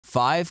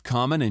5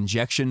 common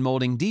injection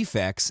molding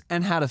defects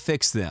and how to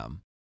fix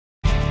them.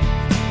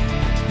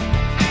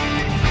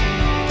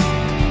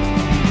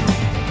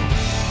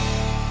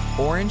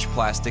 Orange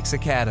Plastics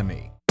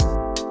Academy.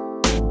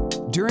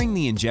 During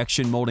the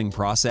injection molding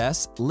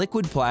process,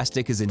 liquid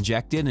plastic is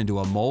injected into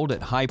a mold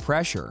at high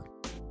pressure.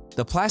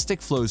 The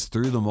plastic flows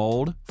through the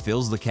mold,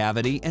 fills the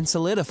cavity, and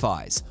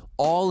solidifies,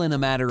 all in a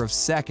matter of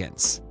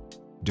seconds.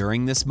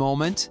 During this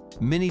moment,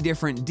 many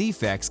different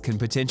defects can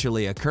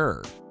potentially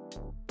occur.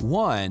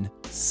 1.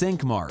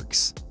 Sink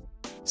marks.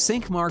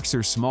 Sink marks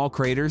are small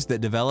craters that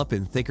develop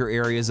in thicker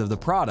areas of the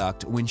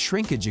product when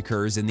shrinkage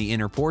occurs in the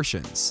inner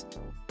portions.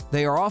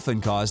 They are often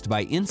caused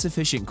by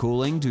insufficient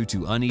cooling due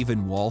to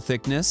uneven wall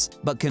thickness,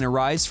 but can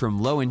arise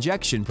from low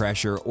injection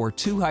pressure or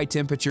too high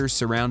temperatures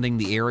surrounding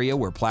the area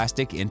where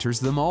plastic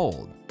enters the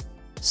mold.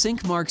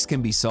 Sink marks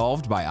can be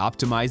solved by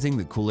optimizing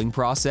the cooling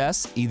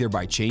process, either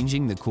by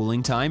changing the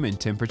cooling time and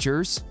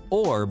temperatures,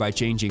 or by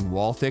changing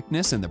wall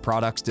thickness and the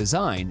product's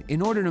design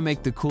in order to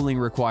make the cooling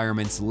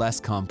requirements less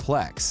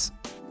complex.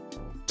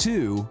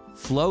 2.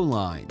 Flow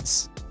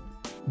lines.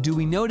 Do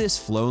we notice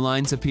flow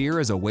lines appear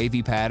as a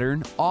wavy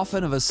pattern,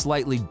 often of a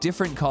slightly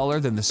different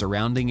color than the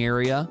surrounding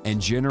area and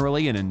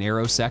generally in a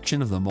narrow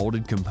section of the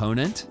molded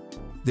component?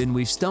 Then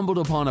we've stumbled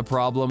upon a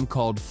problem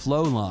called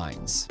flow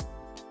lines.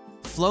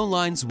 Flow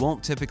lines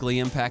won't typically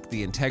impact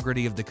the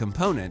integrity of the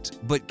component,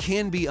 but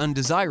can be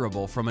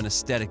undesirable from an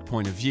aesthetic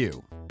point of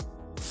view.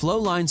 Flow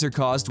lines are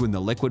caused when the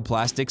liquid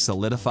plastic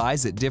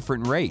solidifies at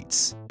different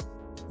rates.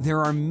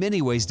 There are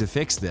many ways to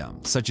fix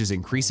them, such as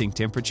increasing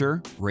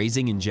temperature,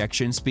 raising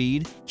injection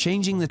speed,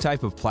 changing the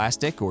type of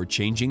plastic, or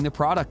changing the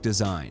product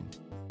design.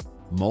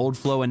 Mold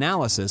flow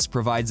analysis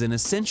provides an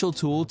essential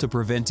tool to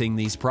preventing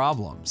these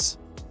problems.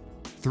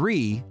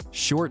 3.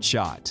 Short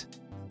shot.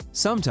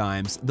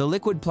 Sometimes the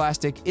liquid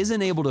plastic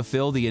isn't able to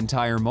fill the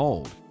entire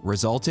mold,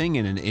 resulting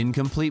in an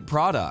incomplete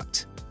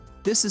product.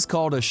 This is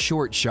called a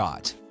short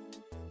shot.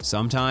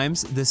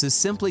 Sometimes this is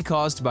simply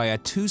caused by a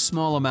too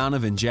small amount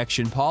of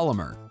injection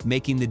polymer,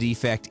 making the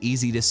defect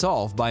easy to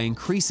solve by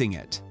increasing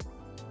it.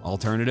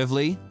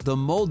 Alternatively, the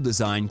mold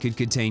design could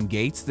contain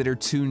gates that are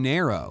too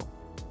narrow.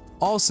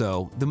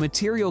 Also, the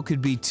material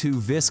could be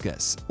too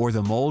viscous, or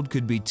the mold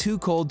could be too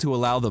cold to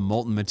allow the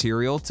molten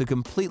material to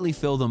completely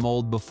fill the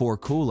mold before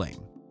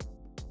cooling.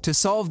 To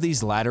solve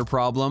these latter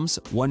problems,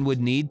 one would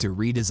need to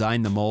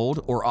redesign the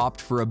mold or opt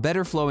for a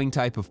better flowing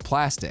type of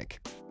plastic.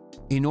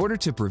 In order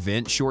to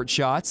prevent short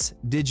shots,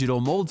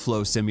 digital mold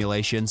flow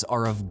simulations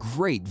are of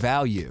great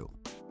value.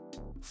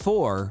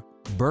 4.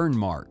 Burn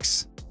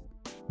marks.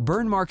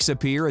 Burn marks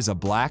appear as a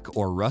black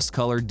or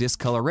rust-colored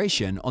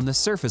discoloration on the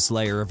surface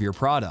layer of your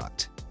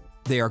product.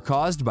 They are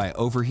caused by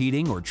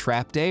overheating or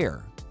trapped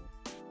air.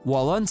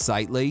 While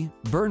unsightly,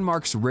 burn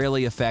marks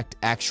rarely affect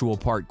actual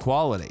part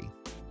quality.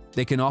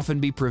 They can often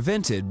be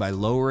prevented by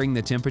lowering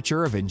the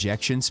temperature of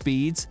injection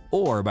speeds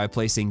or by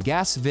placing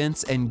gas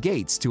vents and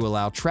gates to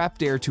allow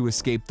trapped air to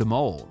escape the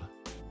mold.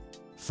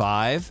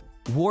 5.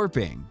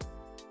 Warping.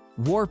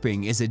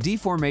 Warping is a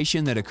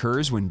deformation that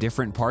occurs when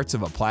different parts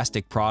of a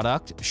plastic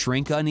product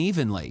shrink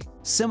unevenly,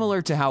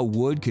 similar to how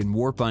wood can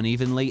warp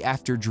unevenly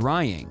after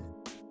drying.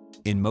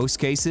 In most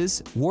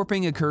cases,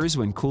 warping occurs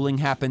when cooling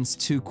happens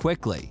too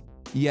quickly.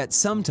 Yet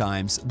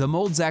sometimes, the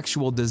mold's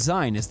actual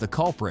design is the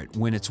culprit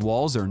when its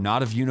walls are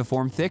not of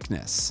uniform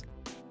thickness.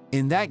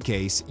 In that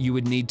case, you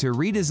would need to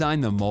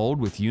redesign the mold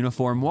with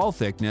uniform wall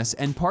thickness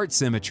and part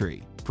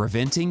symmetry,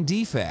 preventing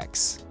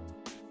defects.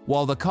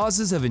 While the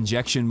causes of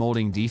injection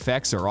molding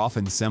defects are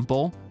often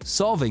simple,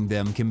 solving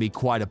them can be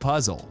quite a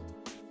puzzle.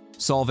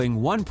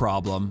 Solving one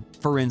problem,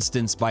 for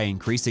instance by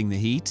increasing the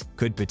heat,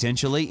 could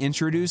potentially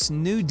introduce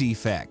new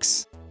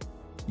defects.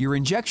 Your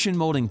injection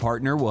molding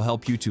partner will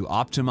help you to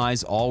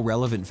optimize all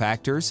relevant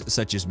factors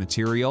such as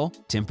material,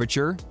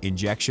 temperature,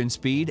 injection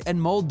speed,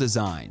 and mold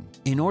design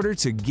in order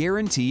to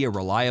guarantee a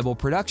reliable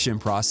production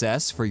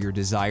process for your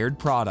desired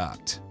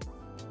product.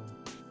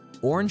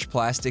 Orange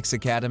Plastics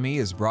Academy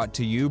is brought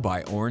to you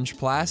by Orange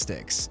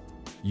Plastics,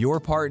 your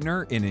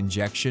partner in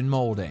injection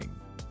molding.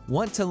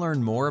 Want to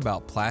learn more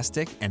about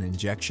plastic and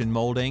injection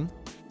molding?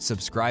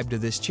 Subscribe to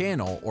this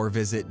channel or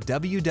visit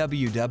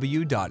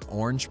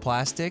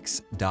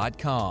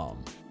www.orangeplastics.com.